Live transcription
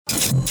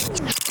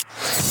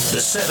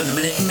The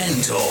 7-Minute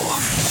Mentor.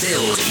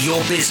 Build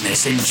your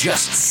business in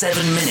just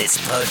 7 minutes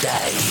per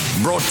day.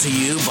 Brought to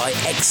you by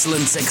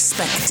Excellence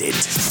Expected,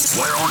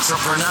 where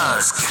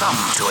entrepreneurs come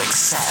to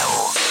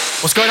excel.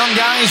 What's going on,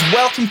 guys?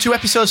 Welcome to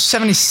episode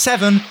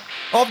 77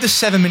 of the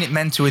 7-Minute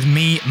Mentor with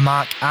me,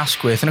 Mark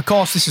Asquith. And of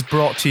course, this is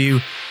brought to you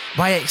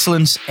by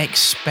Excellence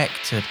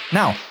Expected.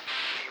 Now,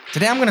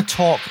 today I'm going to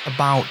talk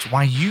about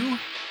why you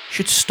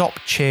should stop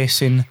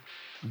chasing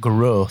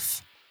growth.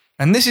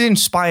 And this is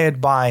inspired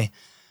by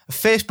a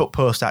Facebook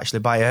post,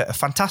 actually, by a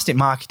fantastic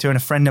marketer and a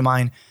friend of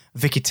mine,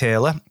 Vicky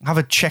Taylor. Have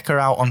a check her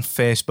out on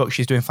Facebook.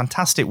 She's doing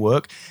fantastic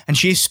work. And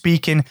she's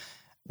speaking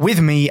with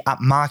me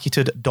at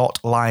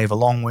marketed.live,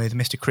 along with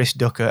Mr. Chris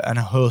Ducker and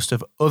a host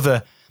of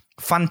other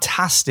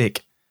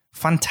fantastic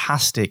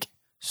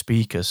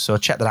speakers. So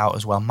check that out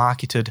as well,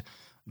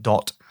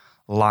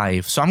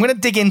 marketed.live. So I'm going to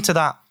dig into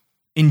that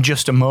in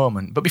just a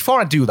moment. But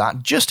before I do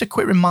that, just a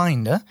quick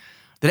reminder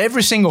that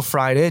every single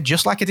Friday,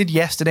 just like I did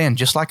yesterday and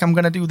just like I'm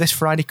going to do this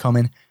Friday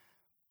coming,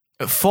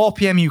 at 4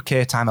 p.m.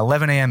 UK time,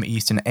 11 a.m.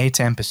 Eastern, 8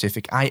 a.m.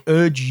 Pacific, I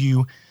urge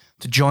you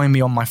to join me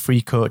on my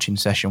free coaching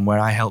session where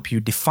I help you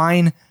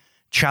define,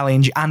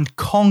 challenge, and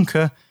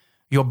conquer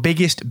your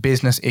biggest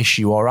business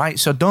issue, all right?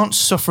 So don't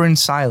suffer in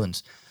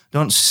silence.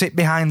 Don't sit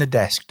behind the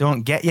desk.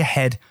 Don't get your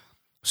head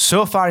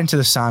so far into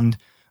the sand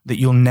that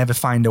you'll never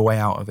find a way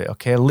out of it,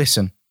 okay?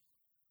 Listen,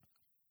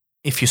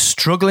 if you're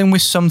struggling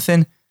with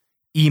something,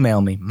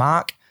 email me,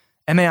 Mark,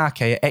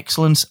 M-A-R-K, at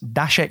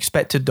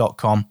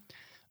excellence-expected.com,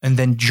 and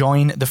then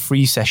join the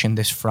free session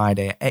this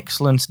Friday at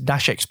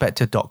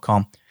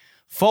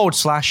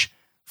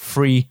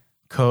excellence-expected.com/free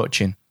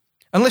coaching.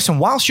 And listen,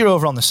 whilst you're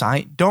over on the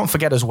site, don't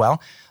forget as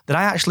well that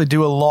I actually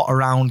do a lot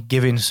around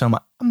giving some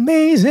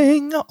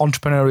amazing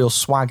entrepreneurial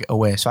swag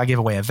away. So I give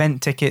away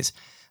event tickets,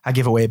 I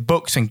give away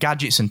books and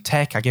gadgets and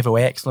tech, I give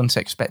away Excellence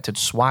Expected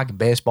swag,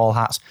 baseball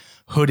hats,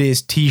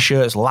 hoodies,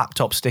 t-shirts,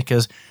 laptop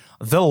stickers,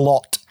 the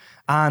lot.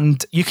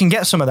 And you can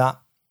get some of that.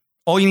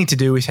 All you need to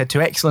do is head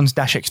to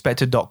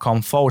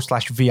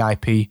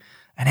excellence-expected.com/VIP.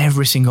 And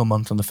every single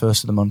month on the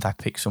first of the month, I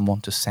pick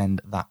someone to send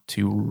that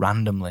to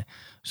randomly.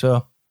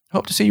 So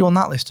hope to see you on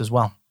that list as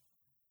well.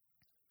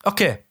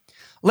 Okay,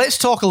 let's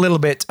talk a little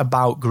bit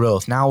about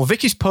growth. Now,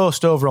 Vicky's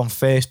post over on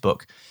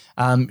Facebook,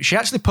 she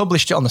actually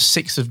published it on the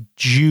 6th of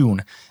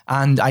June.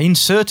 And I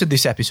inserted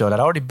this episode. I'd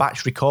already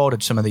batch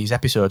recorded some of these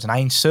episodes, and I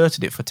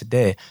inserted it for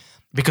today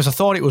because I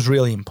thought it was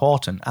really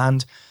important.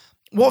 And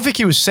what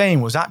Vicky was saying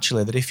was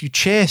actually that if you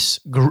chase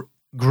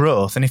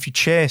growth and if you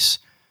chase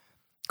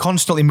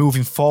constantly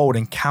moving forward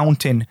and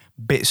counting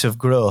bits of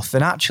growth,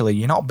 then actually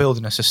you're not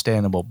building a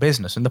sustainable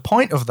business. And the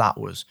point of that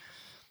was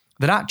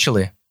that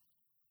actually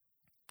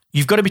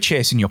you've got to be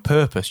chasing your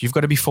purpose. You've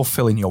got to be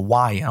fulfilling your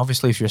why. And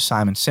obviously, if you're a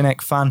Simon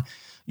Sinek fan,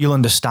 you'll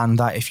understand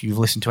that if you've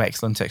listened to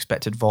Excellence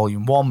Expected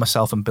Volume 1,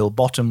 myself and Bill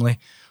Bottomley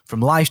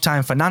from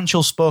Lifetime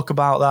Financial spoke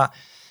about that.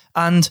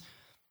 And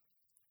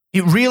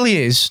it really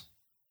is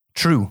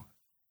true.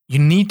 You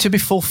need to be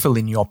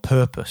fulfilling your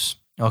purpose,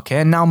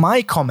 okay? Now,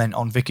 my comment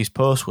on Vicky's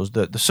post was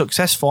that the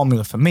success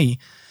formula for me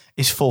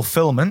is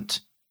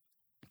fulfillment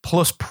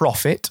plus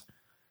profit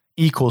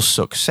equals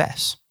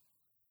success.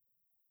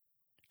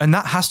 And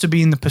that has to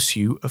be in the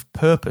pursuit of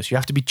purpose. You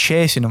have to be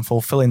chasing and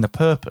fulfilling the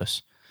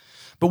purpose.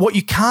 But what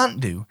you can't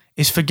do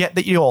is forget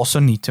that you also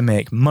need to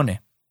make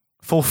money.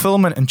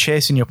 Fulfillment and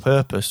chasing your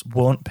purpose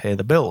won't pay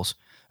the bills.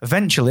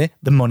 Eventually,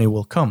 the money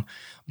will come.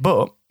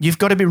 But you've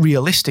got to be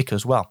realistic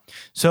as well.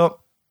 So,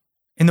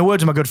 in the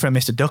words of my good friend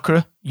Mr.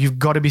 Ducker, you've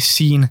got to be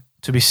seen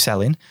to be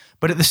selling.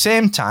 But at the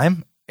same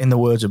time, in the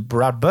words of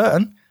Brad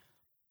Burton,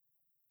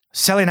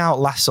 selling out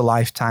lasts a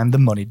lifetime, the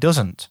money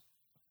doesn't.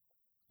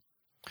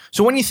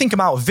 So when you think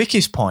about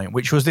Vicky's point,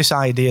 which was this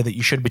idea that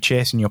you should be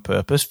chasing your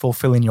purpose,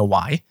 fulfilling your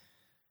why,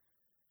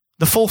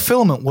 the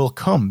fulfillment will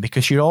come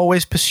because you're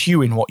always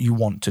pursuing what you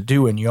want to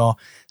do and you're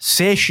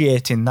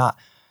satiating that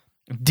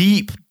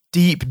deep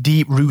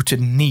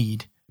rooted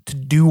need to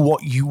do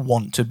what you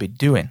want to be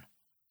doing.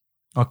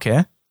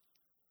 Okay?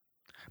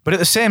 But at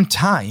the same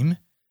time,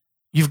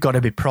 you've got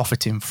to be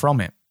profiting from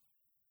it.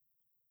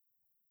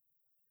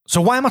 So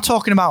why am I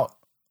talking about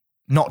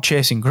not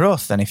chasing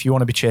growth then if you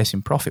want to be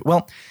chasing profit?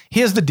 Well,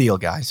 here's the deal,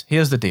 guys.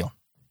 Here's the deal.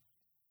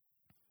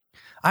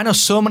 I know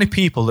so many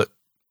people that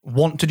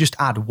want to just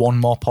add one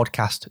more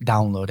podcast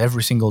download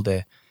every single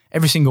day,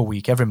 every single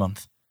week, every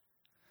month.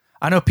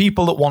 I know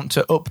people that want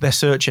to up their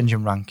search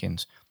engine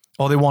rankings,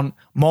 or they want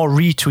more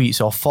retweets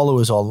or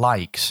followers or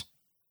likes.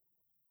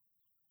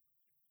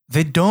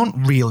 They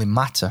don't really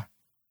matter.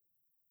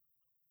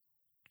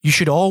 You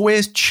should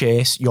always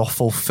chase your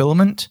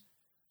fulfillment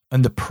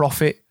and the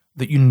profit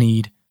that you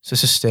need to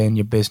sustain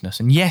your business.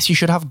 And yes, you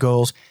should have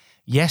goals.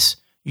 Yes,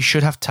 you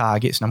should have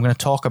targets. And I'm going to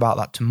talk about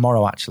that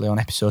tomorrow, actually, on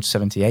episode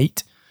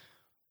 78.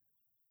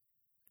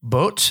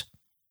 But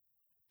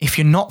if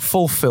you're not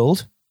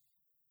fulfilled,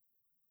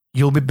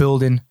 you'll be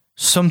building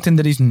something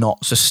that is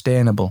not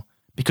sustainable,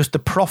 because the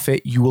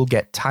profit you will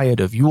get tired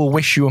of. You will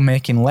wish you were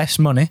making less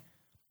money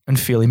and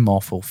feeling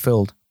more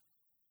fulfilled.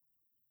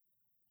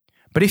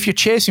 But if you're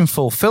chasing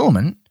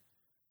fulfillment,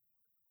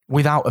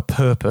 without a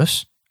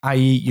purpose, i.e.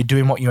 you're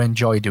doing what you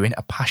enjoy doing,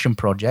 a passion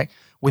project,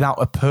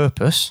 without a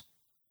purpose,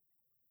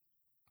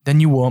 then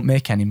you won't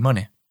make any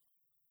money.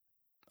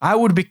 I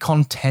would be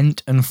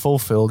content and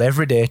fulfilled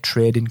every day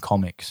trading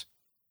comics.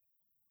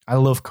 I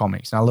love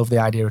comics and I love the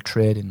idea of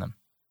trading them.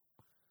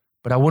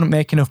 But I wouldn't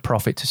make enough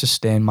profit to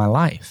sustain my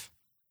life.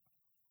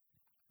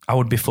 I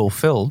would be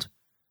fulfilled,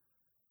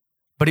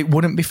 but it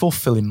wouldn't be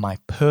fulfilling my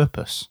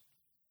purpose.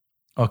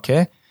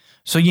 Okay?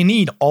 So you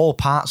need all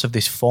parts of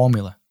this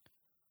formula.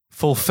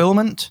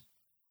 Fulfillment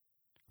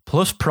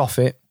plus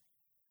profit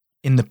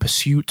in the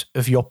pursuit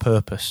of your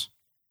purpose.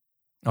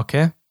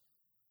 Okay?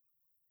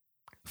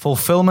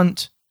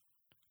 Fulfillment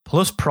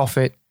plus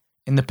profit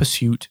in the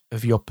pursuit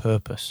of your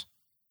purpose.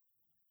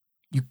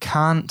 You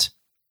can't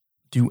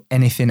do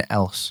anything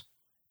else.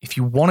 If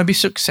you want to be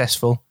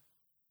successful,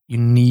 you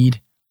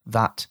need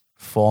that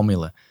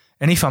formula.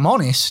 And if I'm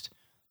honest,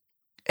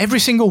 every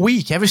single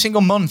week, every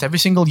single month, every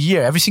single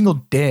year, every single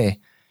day,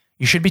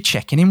 you should be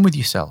checking in with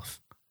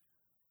yourself.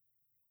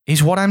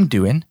 Is what I'm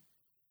doing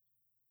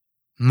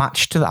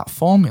matched to that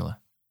formula?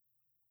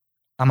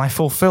 Am I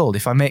fulfilled?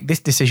 If I make this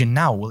decision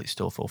now, will it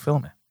still fulfill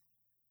me?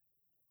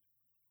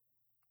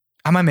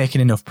 Am I making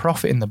enough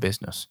profit in the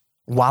business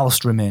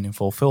whilst remaining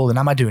fulfilled? And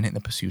am I doing it in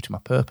the pursuit of my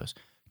purpose?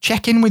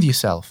 Check in with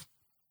yourself.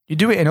 You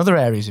do it in other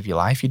areas of your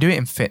life. You do it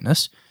in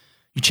fitness.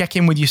 You check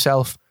in with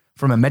yourself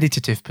from a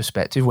meditative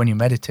perspective when you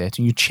meditate,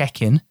 and you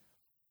check in.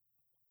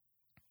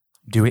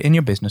 Do it in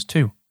your business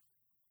too.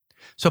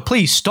 So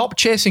please stop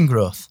chasing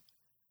growth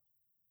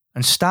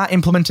and start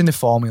implementing the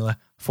formula: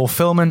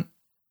 fulfillment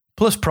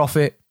plus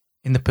profit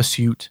in the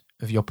pursuit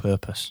of your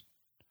purpose.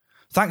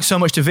 Thanks so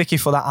much to Vicky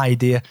for that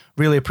idea.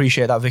 Really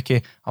appreciate that,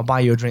 Vicky. I'll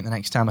buy you a drink the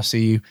next time I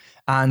see you.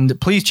 And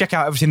please check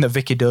out everything that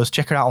Vicky does.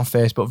 Check her out on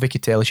Facebook, Vicky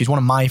Taylor. She's one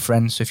of my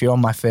friends. So if you're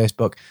on my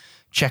Facebook,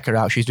 check her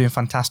out. She's doing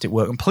fantastic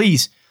work. And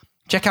please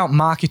check out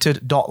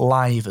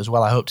marketed.live as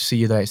well. I hope to see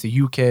you there. It's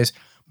the UK's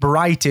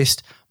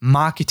brightest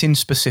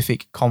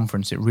marketing-specific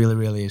conference. It really,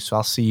 really is. So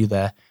I'll see you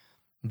there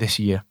this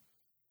year.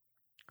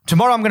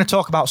 Tomorrow I'm going to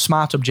talk about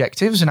SMART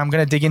objectives, and I'm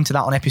going to dig into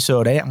that on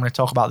episode 8. I'm going to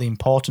talk about the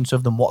importance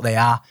of them, what they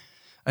are,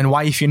 and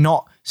why if you're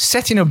not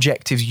setting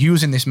objectives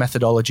using this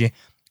methodology,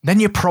 then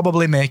you're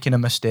probably making a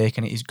mistake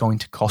and it is going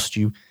to cost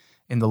you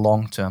in the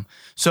long term.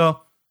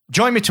 So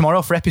join me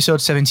tomorrow for episode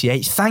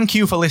 78. Thank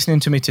you for listening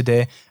to me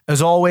today.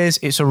 As always,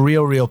 it's a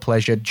real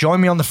pleasure.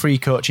 Join me on the free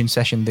coaching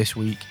session this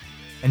week.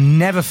 And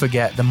never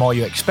forget, the more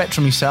you expect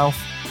from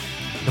yourself,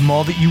 the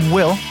more that you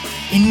will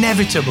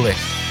inevitably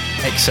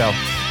excel.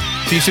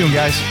 See you soon,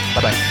 guys.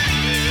 Bye-bye.